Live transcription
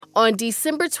On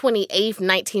December 28,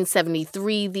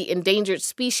 1973, the Endangered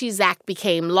Species Act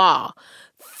became law.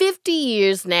 50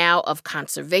 years now of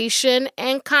conservation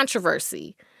and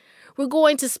controversy. We're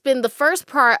going to spend the first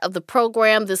part of the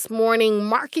program this morning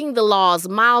marking the law's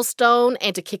milestone,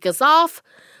 and to kick us off,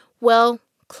 well,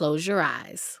 close your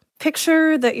eyes.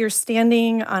 Picture that you're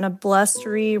standing on a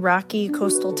blustery, rocky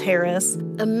coastal terrace.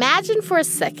 Imagine for a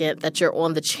second that you're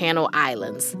on the Channel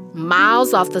Islands,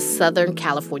 miles off the Southern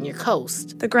California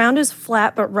coast. The ground is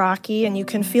flat but rocky, and you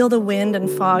can feel the wind and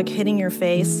fog hitting your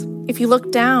face. If you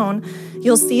look down,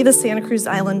 you'll see the Santa Cruz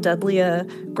Island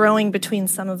Dudleya growing between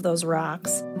some of those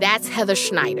rocks. That's Heather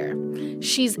Schneider.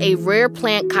 She's a rare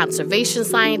plant conservation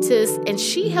scientist, and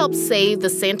she helped save the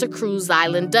Santa Cruz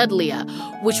Island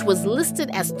Dudleya, which was listed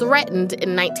as threatened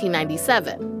in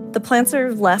 1997. The plants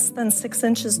are less than 6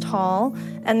 inches tall,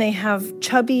 and they have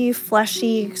chubby,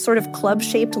 fleshy, sort of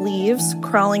club-shaped leaves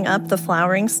crawling up the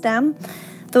flowering stem.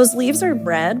 Those leaves are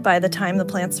red by the time the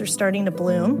plants are starting to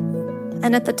bloom.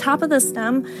 And at the top of the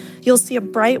stem, you'll see a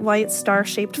bright white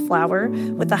star-shaped flower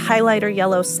with a highlighter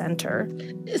yellow center.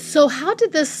 So how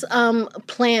did this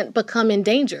plant become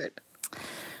endangered?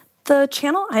 The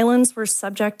Channel Islands were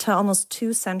subject to almost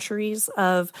 2 centuries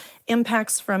of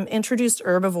impacts from introduced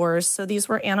herbivores. So these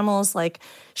were animals like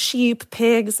sheep,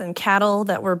 pigs, and cattle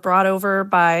that were brought over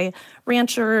by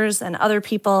ranchers and other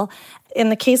people. In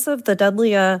the case of the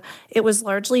Dudleya, it was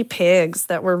largely pigs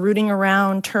that were rooting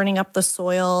around, turning up the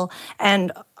soil,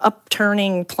 and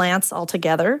upturning plants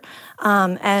altogether.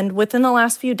 And within the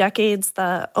last few decades,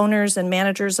 the owners and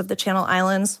managers of the Channel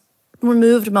Islands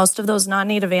removed most of those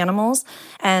non-native animals,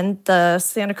 and the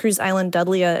Santa Cruz Island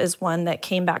Dudleya is one that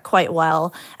came back quite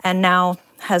well and now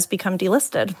has become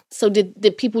delisted. So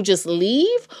did people just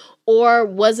leave, or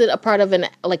was it a part of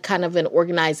an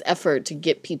organized effort to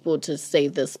get people to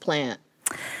save this plant?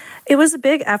 It was a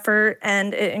big effort,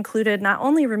 and it included not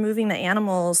only removing the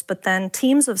animals, but then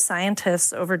teams of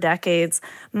scientists over decades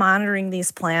monitoring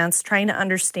these plants, trying to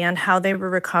understand how they were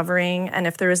recovering and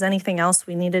if there was anything else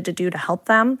we needed to do to help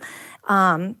them.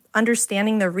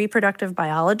 Understanding the reproductive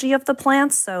biology of the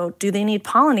plants. So do they need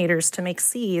pollinators to make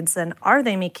seeds, and are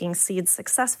they making seeds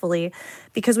successfully?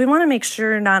 Because we want to make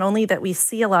sure not only that we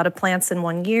see a lot of plants in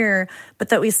one year, but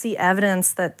that we see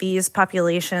evidence that these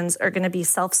populations are going to be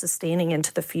self-sustaining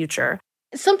into the future.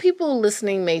 Some people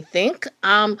listening may think,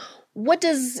 what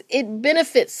does it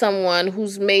benefit someone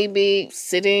who's maybe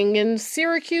sitting in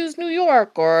Syracuse, New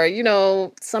York, or,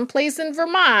 someplace in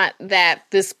Vermont that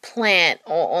this plant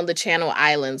on the Channel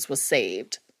Islands was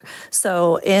saved?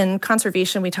 So in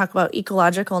conservation, we talk about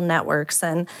ecological networks,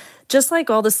 and just like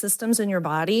all the systems in your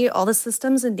body, all the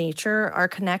systems in nature are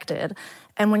connected.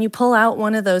 And when you pull out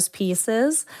one of those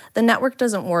pieces, the network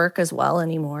doesn't work as well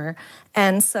anymore.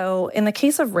 And so in the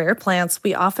case of rare plants,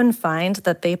 we often find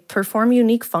that they perform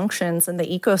unique functions in the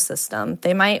ecosystem.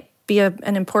 They might be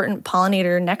an important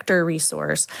pollinator nectar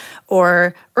resource,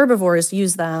 or herbivores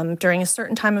use them during a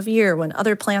certain time of year when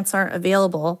other plants aren't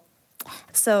available.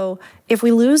 So if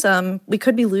we lose them, we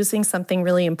could be losing something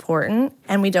really important,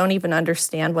 and we don't even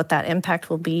understand what that impact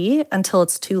will be until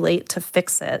it's too late to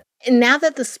fix it. And now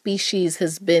that the species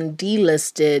has been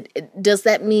delisted, does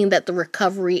that mean that the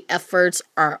recovery efforts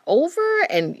are over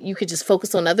and you could just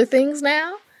focus on other things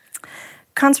now?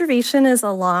 Conservation is a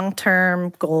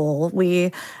long-term goal.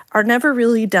 We are never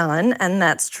really done, and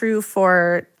that's true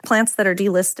for plants that are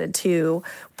delisted too.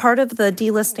 Part of the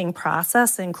delisting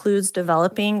process includes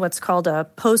developing what's called a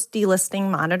post-delisting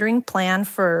monitoring plan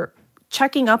for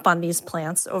checking up on these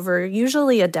plants over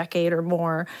usually a decade or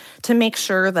more to make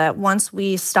sure that once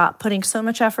we stop putting so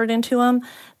much effort into them,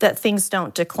 that things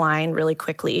don't decline really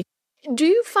quickly. Do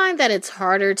you find that it's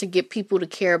harder to get people to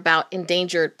care about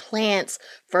endangered plants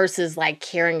versus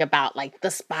caring about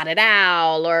the spotted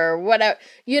owl or whatever?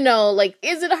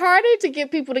 Is it harder to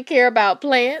get people to care about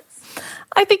plants?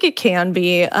 I think it can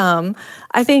be.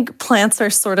 I think plants are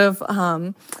sort of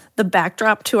the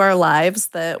backdrop to our lives,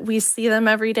 that we see them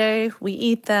every day, we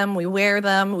eat them, we wear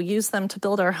them, we use them to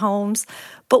build our homes,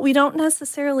 but we don't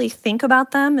necessarily think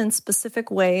about them in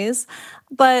specific ways.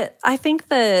 But I think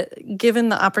that given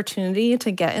the opportunity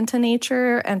to get into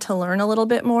nature and to learn a little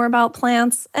bit more about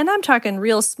plants, and I'm talking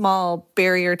real small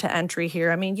barrier to entry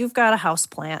here. I mean, you've got a house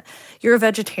plant, you're a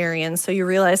vegetarian, so you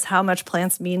realize how much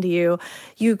plants mean to you.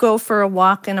 You go for a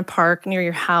walk in a park near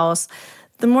your house.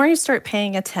 The more you start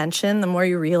paying attention, the more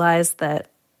you realize that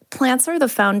Plants are the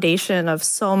foundation of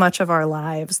so much of our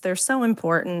lives. They're so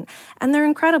important, and they're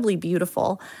incredibly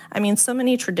beautiful. I mean, so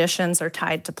many traditions are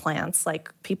tied to plants, like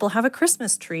people have a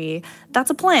Christmas tree. That's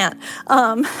a plant.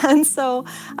 And so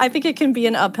I think it can be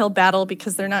an uphill battle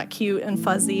because they're not cute and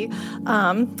fuzzy.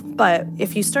 But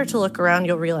if you start to look around,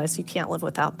 you'll realize you can't live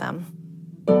without them.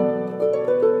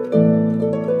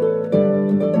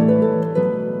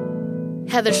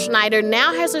 Heather Schneider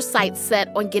now has her sights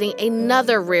set on getting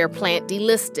another rare plant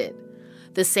delisted,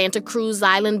 the Santa Cruz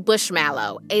Island bush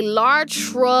mallow, a large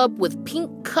shrub with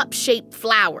pink cup-shaped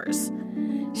flowers.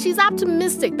 She's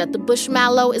optimistic that the bush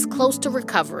mallow is close to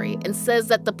recovery and says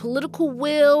that the political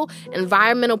will,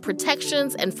 environmental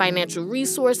protections, and financial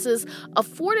resources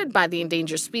afforded by the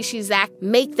Endangered Species Act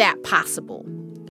make that possible.